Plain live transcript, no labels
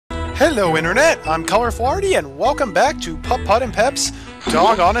Hello Internet, I'm Colorful Arty and welcome back to Putt and Pep's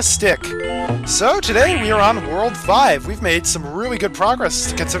Dog on a Stick. So today we are on World 5. We've made some really good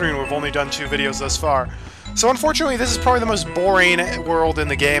progress considering we've only done 2 videos thus far. So unfortunately this is probably the most boring world in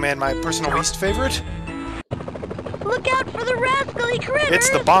the game and my personal least favorite. Look out for the rascally critters! It's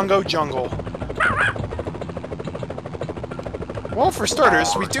the Bongo Jungle. Well, for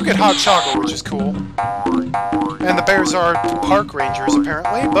starters, we do get hot chocolate, which is cool. And the bears are park rangers,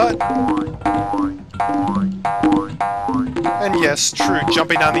 apparently, but... And yes, true,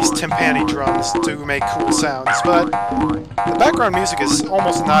 jumping on these timpani drums do make cool sounds, but the background music is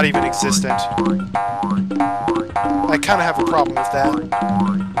almost not even existent. I kinda have a problem with that.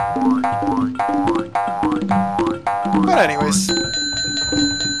 But anyways...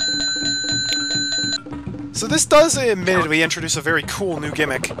 So this does admittedly introduce a very cool new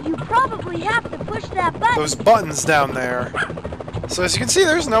gimmick. You probably have to push that button. Those buttons down there. So as you can see,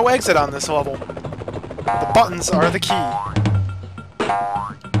 there's no exit on this level. The buttons are the key.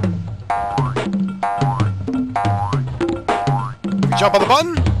 If you jump on the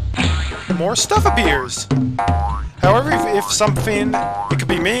button, more stuff appears. However, if something, it could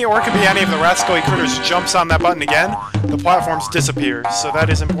be me or it could be any of the rascally critters, jumps on that button again, the platforms disappear. So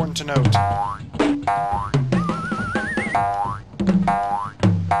that is important to note.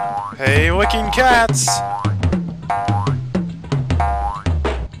 Hey, licking cats!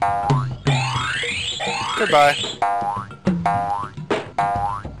 Goodbye.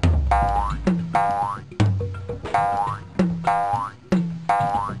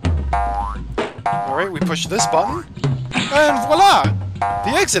 Alright, we push this button, and voila!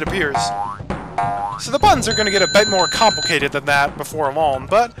 The exit appears. So the buttons are going to get a bit more complicated than that before long,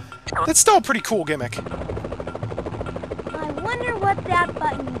 but it's still a pretty cool gimmick. I wonder what that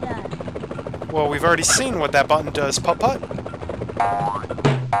button does. Well, we've already seen what that button does, Putt-Putt.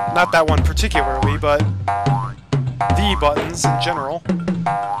 Not that one particularly, but the buttons in general.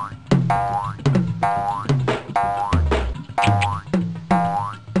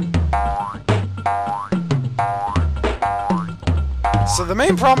 So the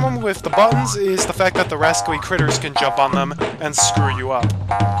main problem with the buttons is the fact that the rascally critters can jump on them and screw you up.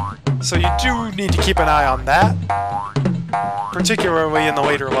 So you do need to keep an eye on that, particularly in the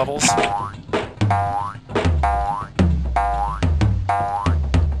later levels.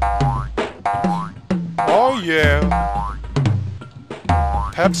 Oh yeah!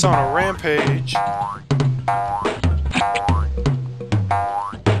 Pep's on a rampage.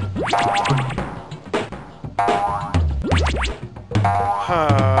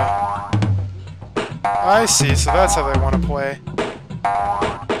 Huh. I see, so that's how they want to play.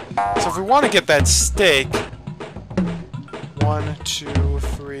 So if we want to get that steak... 1, 2,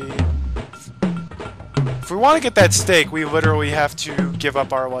 3... If we want to get that steak, we literally have to give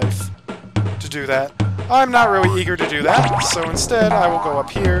up our life to do that. I'm not really eager to do that, so instead I will go up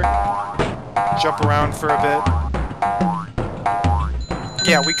here, jump around for a bit.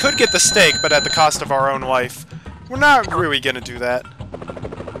 Yeah, we could get the steak, but at the cost of our own life. We're not really gonna do that.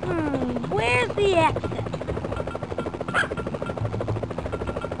 Where's the exit?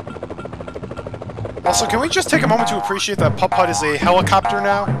 Also, can we just take a moment to appreciate that Putt-Putt is a helicopter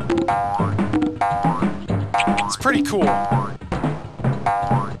now? It's pretty cool.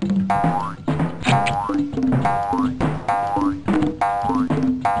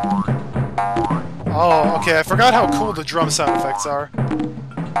 Oh, okay, I forgot how cool the drum sound effects are.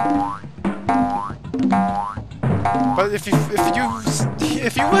 But if you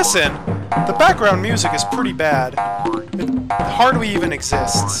listen, the background music is pretty bad. It hardly even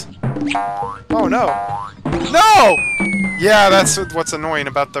exists. Oh no. No! Yeah, that's what's annoying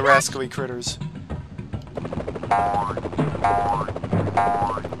about the rascally critters.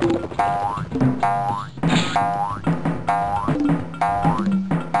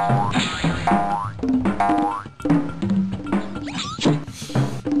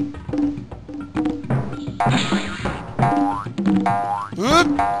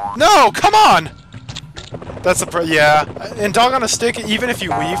 No, come on! That's the yeah. In Dog on a Stick, even if you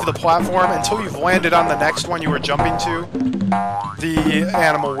leave the platform until you've landed on the next one you were jumping to, the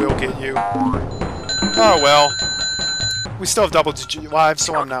animal will get you. Oh well. We still have double-digit lives,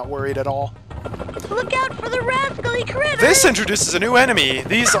 so I'm not worried at all. Look out for the rascally critters! This introduces a new enemy.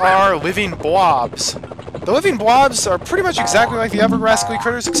 These are living blobs. The living blobs are pretty much exactly like the other rascally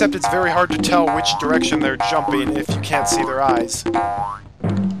critters, except it's very hard to tell which direction they're jumping if you can't see their eyes.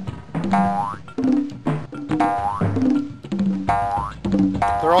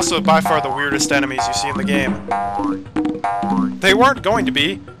 They're also by far the weirdest enemies you see in the game. They weren't going to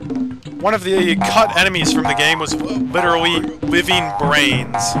be. One of the cut enemies from the game was literally living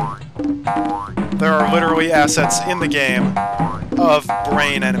brains. There are literally assets in the game of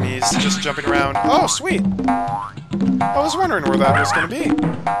brain enemies just jumping around. Oh, sweet! I was wondering where that was going to be.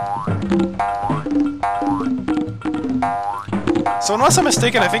 So unless I'm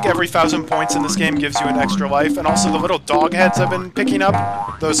mistaken, I think every 1,000 points in this game gives you an extra life, and also the little dog heads I've been picking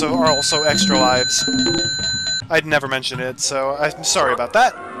up, those are also extra lives. I'd never mentioned it, so I'm sorry about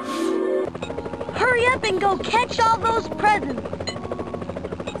that. Hurry up and go catch all those presents.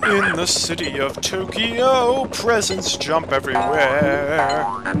 In the city of Tokyo, presents jump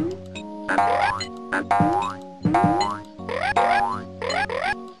everywhere.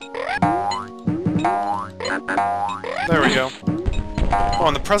 There we go. Oh,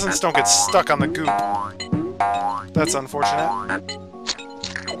 and the presents don't get stuck on the goop. That's unfortunate.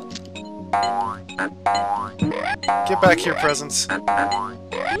 Get back here, presents.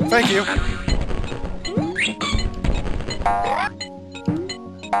 Thank you.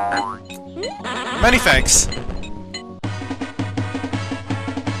 Many thanks.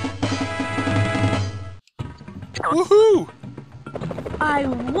 Woohoo! I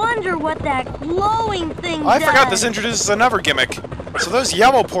wonder what that glowing thing I does. forgot this introduces another gimmick. So those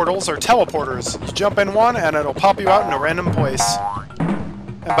yellow portals are teleporters. You jump in one and it'll pop you out in a random place.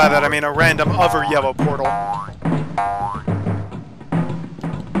 And by that I mean a random other yellow portal.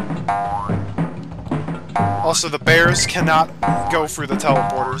 Also, the bears cannot go through the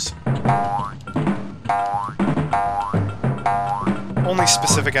teleporters. Only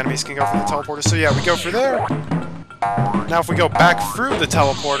specific enemies can go through the teleporters. So yeah, we go through there. Now if we go back through the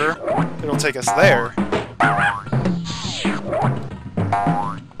teleporter, it'll take us there.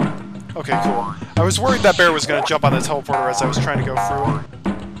 Okay, cool. I was worried that bear was going to jump on the teleporter as I was trying to go through.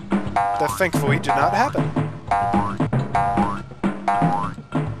 That thankfully did not happen.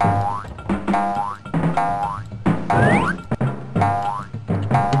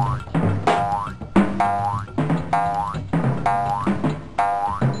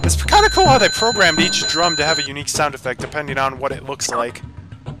 It's kind of cool how they programmed each drum to have a unique sound effect depending on what it looks like.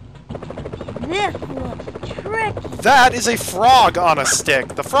 This looks tricky. That is a frog on a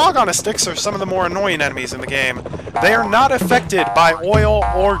stick. The frog on a sticks are some of the more annoying enemies in the game. They are not affected by oil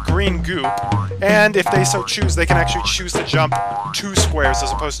or green goop, and if they so choose, they can actually choose to jump 2 squares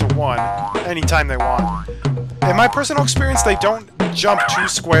as opposed to 1, anytime they want. In my personal experience, they don't jump 2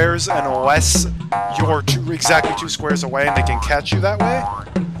 squares unless you're exactly 2 squares away and they can catch you that way.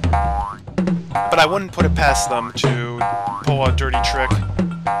 But I wouldn't put it past them to pull a dirty trick.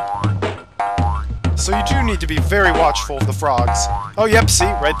 So you do need to be very watchful of the frogs. Oh, yep, see?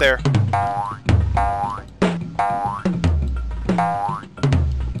 Right there.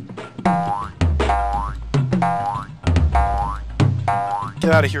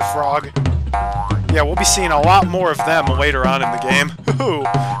 Get out of here, frog. Yeah, we'll be seeing a lot more of them later on in the game. Ooh,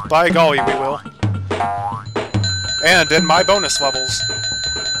 by golly, we will. And in my bonus levels.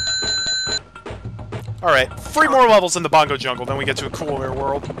 Alright, 3 more levels in the Bongo Jungle, then we get to a cooler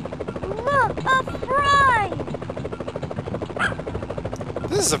world. Look, a prize!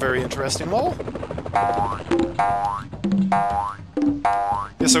 This is a very interesting level.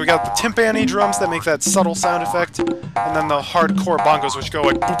 Yeah, so we got the timpani drums that make that subtle sound effect, and then the hardcore bongos which go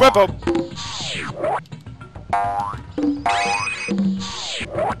like boop boop boop.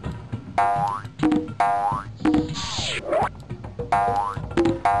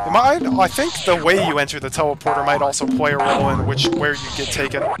 I think the way you enter the teleporter might also play a role in where you get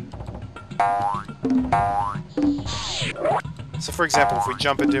taken. So for example, if we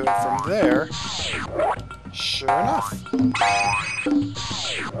jump into it from there, sure enough.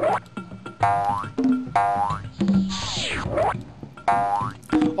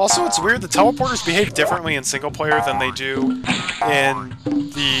 Also, it's weird, the teleporters behave differently in single player than they do in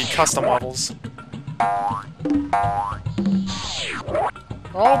the custom levels.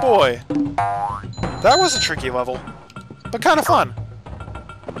 Oh boy. That was a tricky level, but kind of fun.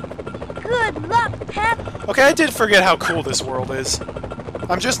 Good luck, Pep! Okay, I did forget how cool this world is.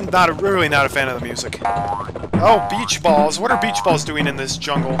 I'm just really not a fan of the music. Oh, beach balls. What are beach balls doing in this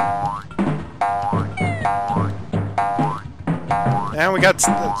jungle? And we got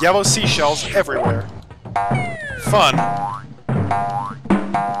yellow seashells everywhere. Fun.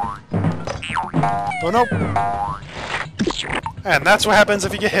 Oh, nope. And that's what happens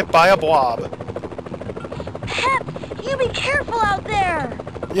if you get hit by a blob. Pep, you be careful out there!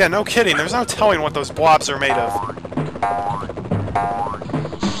 Yeah, no kidding. There's no telling what those blobs are made of.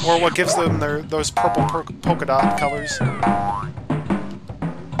 Or what gives them those purple polka dot colors.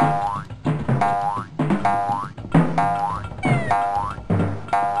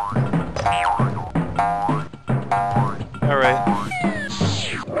 Alright.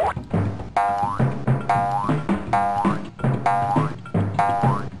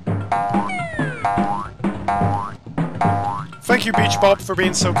 Thank you, Beach Bulb, for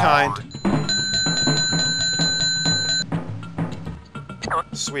being so kind.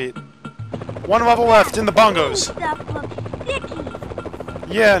 Sweet. One level left in the bongos. Stuff looks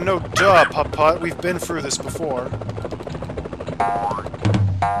sticky. Yeah, no duh, Putt-Putt. We've been through this before.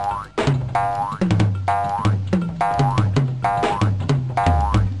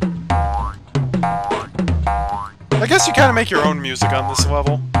 I guess you kind of make your own music on this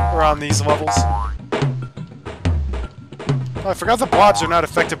level, or on these levels. Oh, I forgot the blobs are not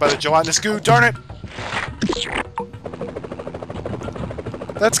affected by the gelatinous goo, darn it!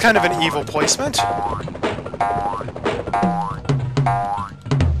 That's kind of an evil placement. Oh,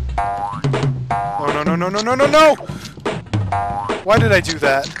 no, no, no, no, no, no, no! Why did I do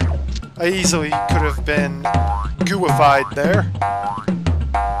that? I easily could have been gooified there.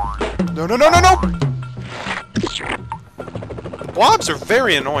 No, no, no, no, no! The blobs are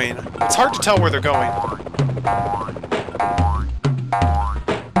very annoying. It's hard to tell where they're going.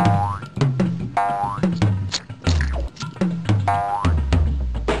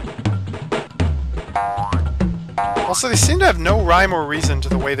 Also, they seem to have no rhyme or reason to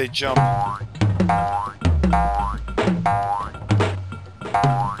the way they jump.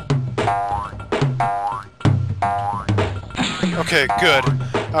 Okay, good.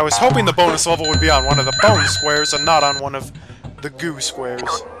 I was hoping the bonus level would be on one of the bone squares and not on one of the goo squares.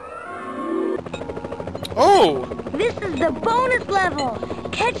 Oh! This is the bonus level!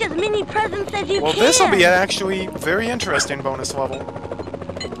 Catch as many presents as you can! Well, this will be an actually very interesting bonus level.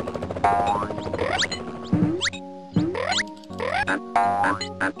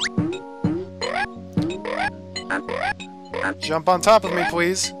 Jump on top of me,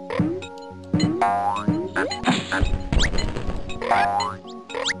 please.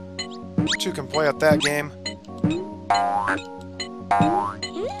 Two can play at that game.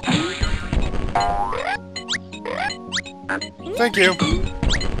 Thank you.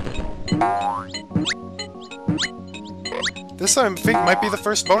 This, I think, might be the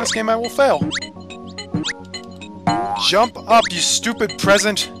first bonus game I will fail. Jump up, you stupid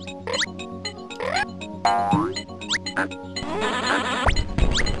present!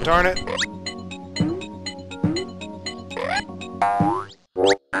 Darn it.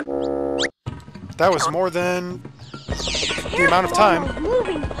 That was more than the amount of time.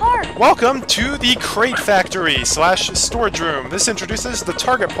 Welcome to the Crate Factory / Storage Room. This introduces the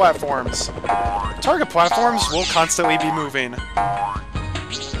target platforms. Target platforms will constantly be moving.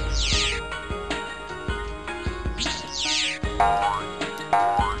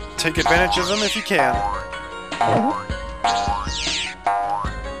 Take advantage of them if you can.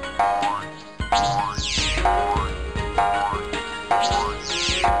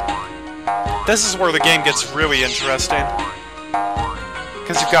 This is where the game gets really interesting.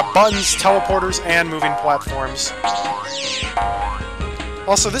 Because you've got buttons, teleporters, and moving platforms.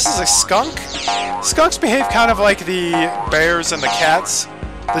 Also, this is a skunk. Skunks behave kind of like the bears and the cats.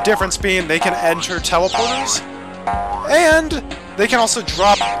 The difference being they can enter teleporters, and they can also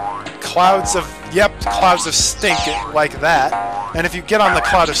drop clouds of, clouds of stink like that. And if you get on the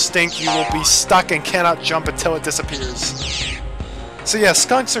cloud of stink, you will be stuck and cannot jump until it disappears. So yeah,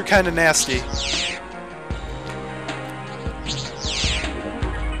 skunks are kind of nasty.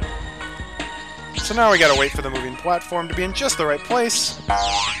 So now we gotta wait for the moving platform to be in just the right place.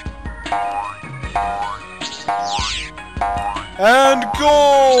 And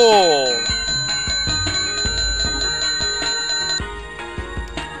goal!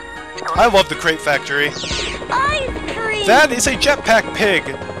 I love the Crate Factory. Ice cream! That is a jetpack pig.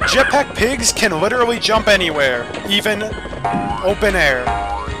 Jetpack pigs can literally jump anywhere, even open air,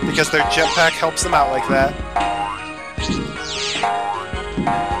 because their jetpack helps them out like that.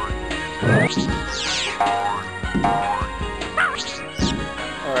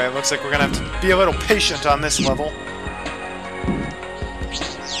 Alright, looks like we're gonna have to be a little patient on this level.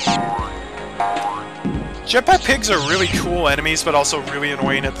 Jetpack pigs are really cool enemies, but also really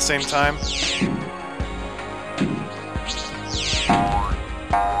annoying at the same time.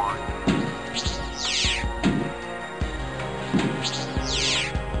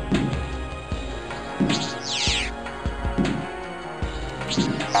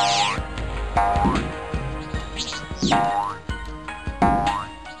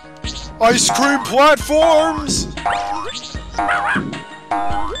 Ice cream platforms!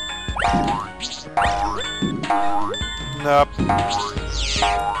 Nope.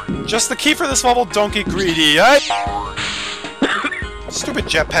 Just the key for this level, don't get greedy, eh? Stupid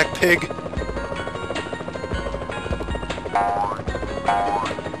jetpack pig.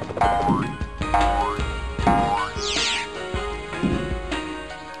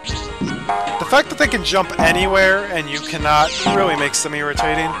 fact that they can jump anywhere and you cannot really makes them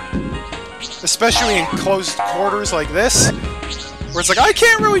irritating. Especially in closed quarters like this, where it's like, I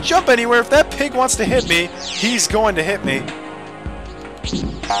can't really jump anywhere. If that pig wants to hit me, he's going to hit me.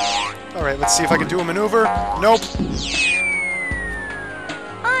 Alright, let's see if I can do a maneuver. Nope.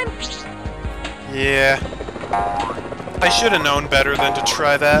 Yeah. I should have known better than to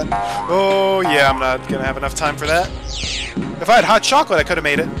try that. Oh, yeah, I'm not gonna have enough time for that. If I had hot chocolate, I could have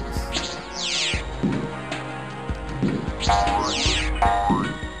made it.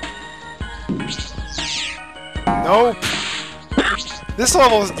 Nope. This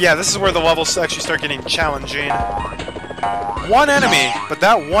level, yeah, this is where the levels actually start getting challenging. One enemy, but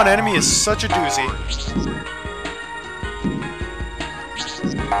that one enemy is such a doozy.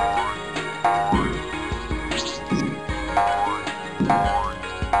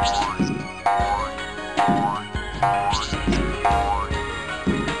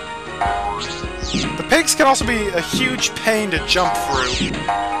 The pigs can also be a huge pain to jump through.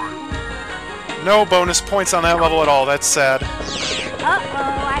 No bonus points on that level at all, that's sad. Uh-oh,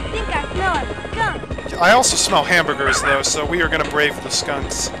 I think I smell a skunk. I also smell hamburgers, though, so we are gonna brave the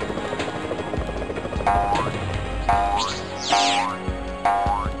skunks.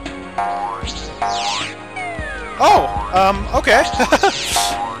 Oh, okay.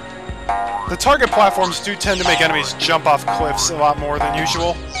 The target platforms do tend to make enemies jump off cliffs a lot more than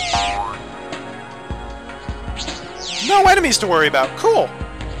usual. No enemies to worry about. Cool.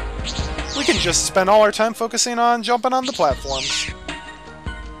 We can just spend all our time focusing on jumping on the platforms.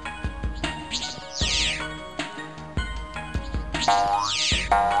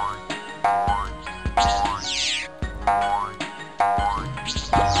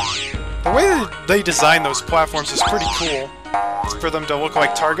 The way that they design those platforms is pretty cool. For them to look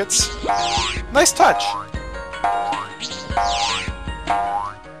like targets. Nice touch.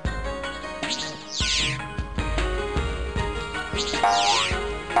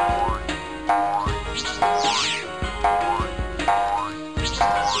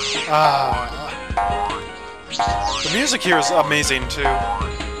 The music here is amazing too.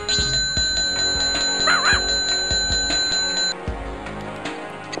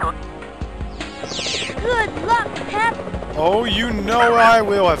 Good luck, Pep. Oh, you know I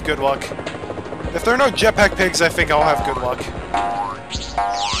will have good luck. If there are no jetpack pigs, I think I'll have good luck.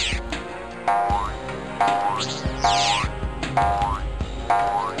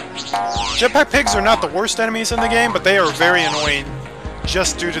 Jetpack pigs are not the worst enemies in the game, but they are very annoying,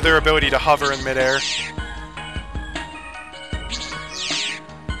 just due to their ability to hover in midair.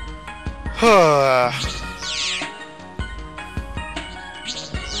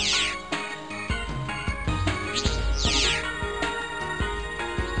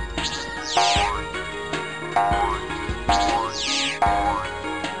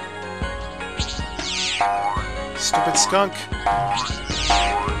 Stupid skunk.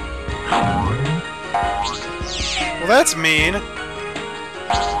 Well, that's mean.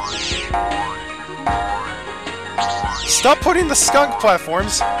 Stop putting the skunk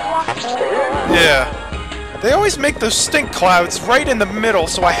platforms. Yeah. They always make those stink clouds right in the middle,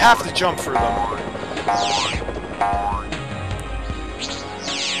 so I have to jump through them.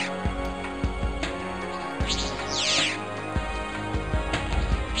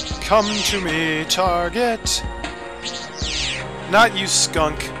 Come to me, target. Not you,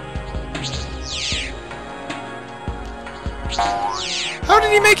 skunk. How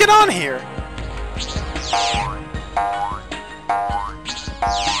did he make it on here?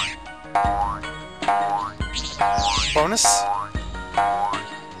 Bonus?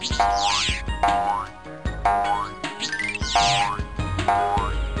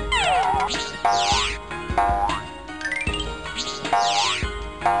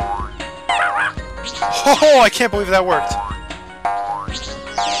 Oh, I can't believe that worked.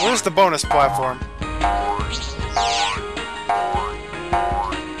 Where's the bonus platform?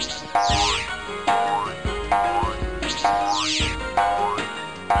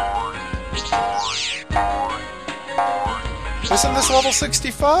 Isn't this level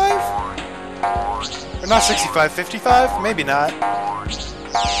 65? Or not 65, 55? Maybe not.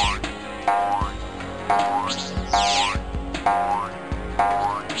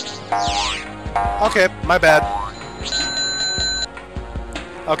 Okay, my bad.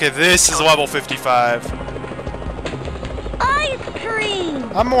 Okay, this is level 55. Ice cream!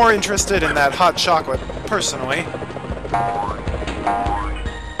 I'm more interested in that hot chocolate, personally.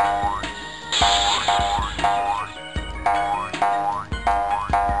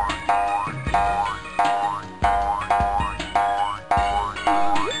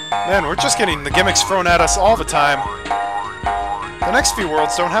 Man, we're just getting the gimmicks thrown at us all the time. The next few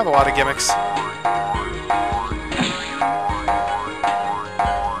worlds don't have a lot of gimmicks.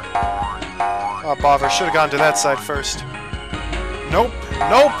 bother. Should have gone to that side first. Nope.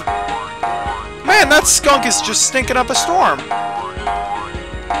 Nope. Man, that skunk is just stinking up a storm.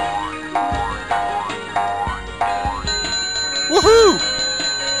 Woohoo!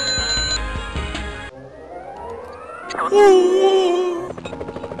 Ooh.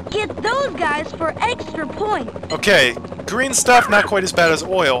 Get those guys for extra points. Okay, green stuff not quite as bad as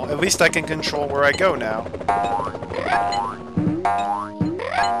oil. At least I can control where I go now.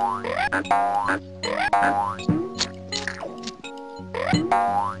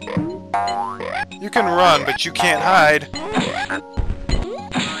 You can run, but you can't hide.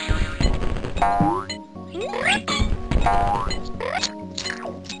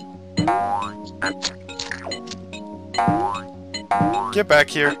 Get back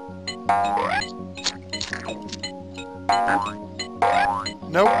here.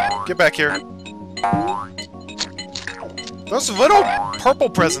 Nope, get back here. Those little purple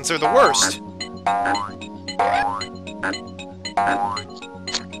presents are the worst.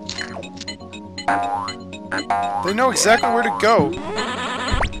 They know exactly where to go.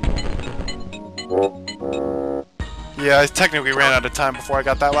 Yeah, I technically ran out of time before I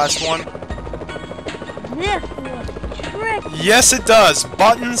got that last one. This looks tricky. Yes, it does.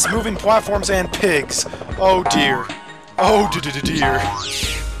 Buttons, moving platforms, and pigs. Oh dear. Oh dear.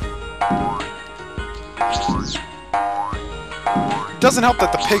 Doesn't help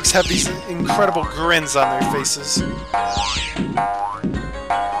that the pigs have these incredible grins on their faces.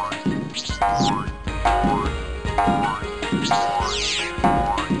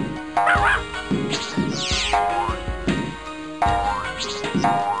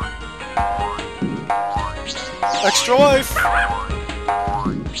 Extra life!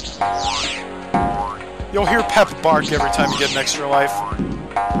 You'll hear Pep bark every time you get an extra life.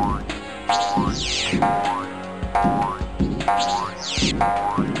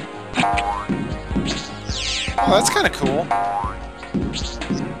 Oh, that's kind of cool.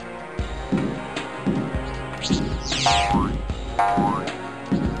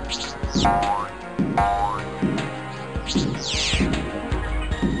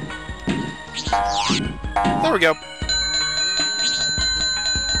 There we go.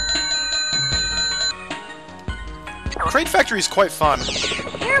 Crate Factory is quite fun.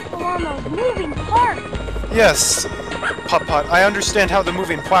 Careful on those moving parts. Yes, Putt-Putt, I understand how the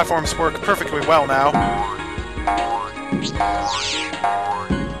moving platforms work perfectly well now.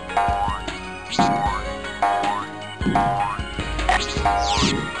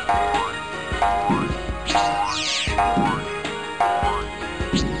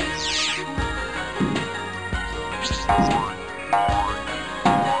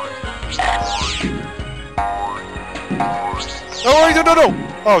 Oh, wait, no!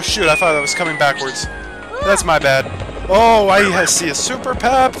 Oh, shoot, I thought that was coming backwards. That's my bad. Oh, I see a super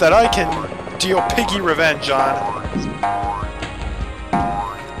pep that I can deal piggy revenge on.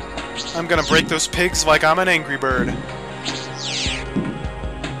 I'm gonna break those pigs like I'm an angry bird.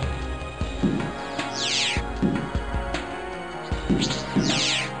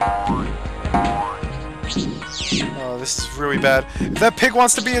 Oh, this is really bad. If that pig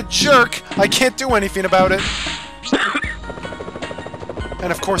wants to be a jerk, I can't do anything about it.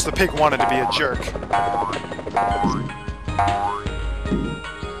 And of course the pig wanted to be a jerk.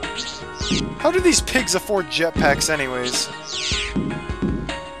 How do these pigs afford jetpacks anyways?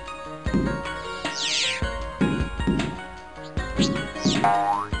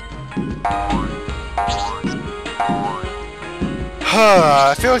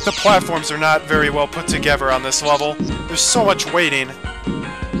 I feel like the platforms are not very well put together on this level. There's so much waiting.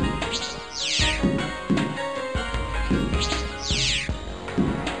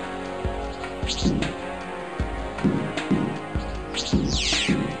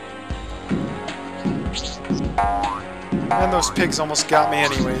 And those pigs almost got me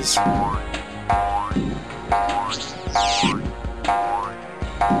anyways.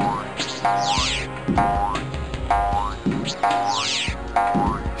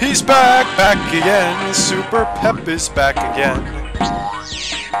 He's back again. Super Pep is back again.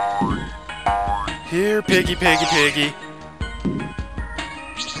 Here, piggy.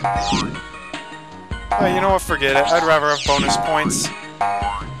 Oh, you know what? Forget it. I'd rather have bonus points.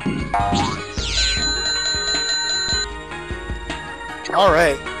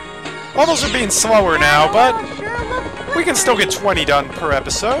 Alright. Levels are being slower now, but we can still get 20 done per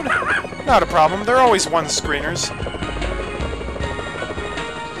episode. Not a problem. They're always one-screeners.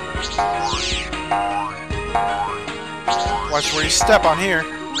 Watch where you step on here.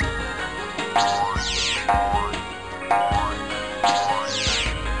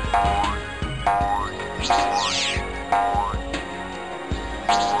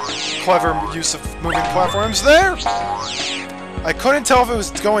 clever use of moving platforms there. I couldn't tell if it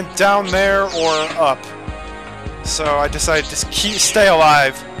was going down there or up, so I decided to stay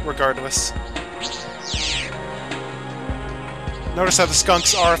alive regardless. Notice how the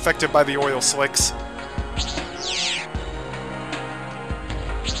skunks are affected by the oil slicks.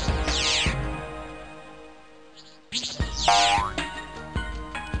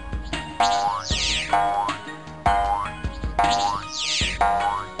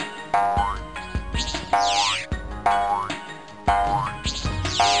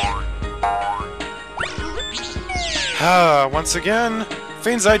 Once again,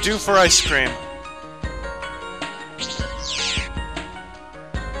 things I do for ice cream.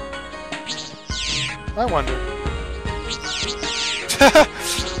 I wonder.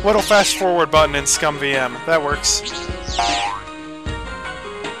 Little fast forward button in Scum VM. That works.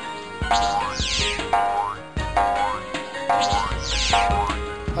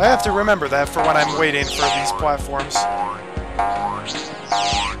 I have to remember that for when I'm waiting for these platforms.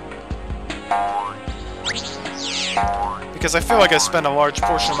 Because I feel like I spend a large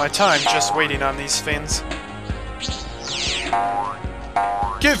portion of my time just waiting on these things.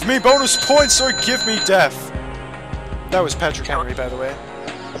 Give me bonus points or give me death! That was Patrick Henry, by the way.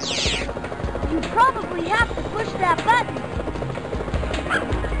 You probably have to push that button.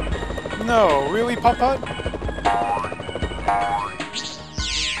 No, really, Putt-Putt?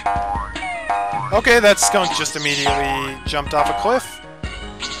 Okay, that skunk just immediately jumped off a cliff.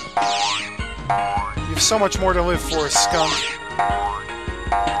 You have so much more to live for, skunk.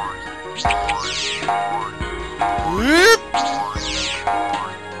 Whoop!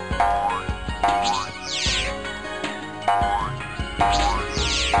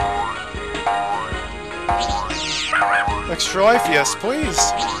 Extra life, yes, please.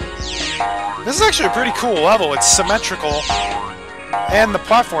 This is actually a pretty cool level. It's symmetrical, and the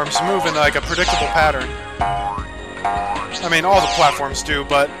platforms move in like a predictable pattern. I mean, all the platforms do,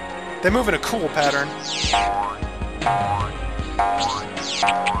 but they move in a cool pattern.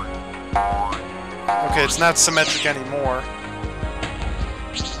 Okay, it's not symmetric anymore.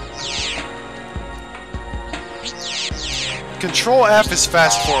 Control F is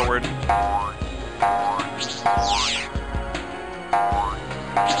fast forward.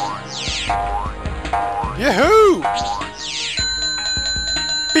 Yahoo!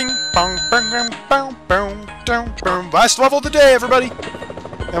 Bing bong bong bong bong bong bong. Last level of the day, everybody.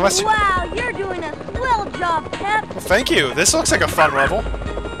 Unless you... Wow, you're doing a swell job, Pep. Well, thank you. This looks like a fun level.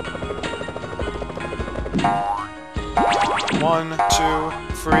 1, 2,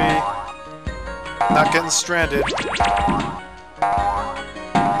 3. Not getting stranded.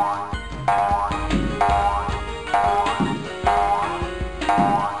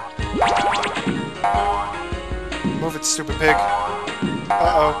 Move it, stupid pig.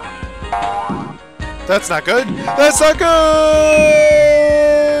 Uh-oh. That's not good. That's not good!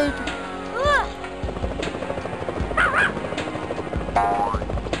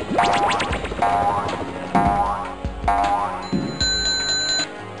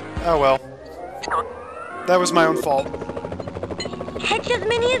 Oh well. That was my own fault. Catch as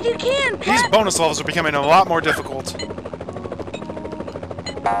many as you can, Pep. These bonus levels are becoming a lot more difficult.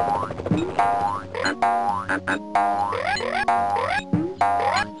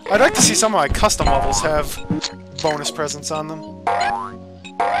 I'd like to see some of my custom levels have bonus presents on them.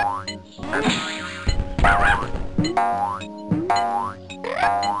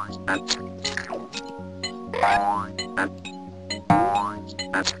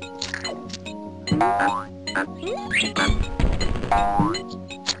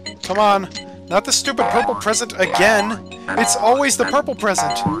 Come on, not the stupid purple present again. It's always the purple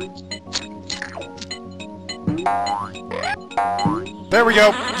present. There we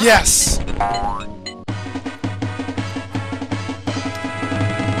go. Yes!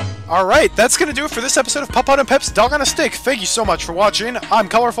 Alright, that's gonna do it for this episode of Putt-Putt and Pep's Dog on a Stick. Thank you so much for watching. I'm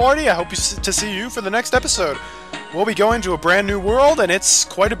Colorful Arty. I hope to see you for the next episode. We'll be going to a brand new world, and it's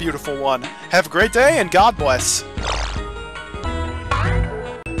quite a beautiful one. Have a great day, and God bless.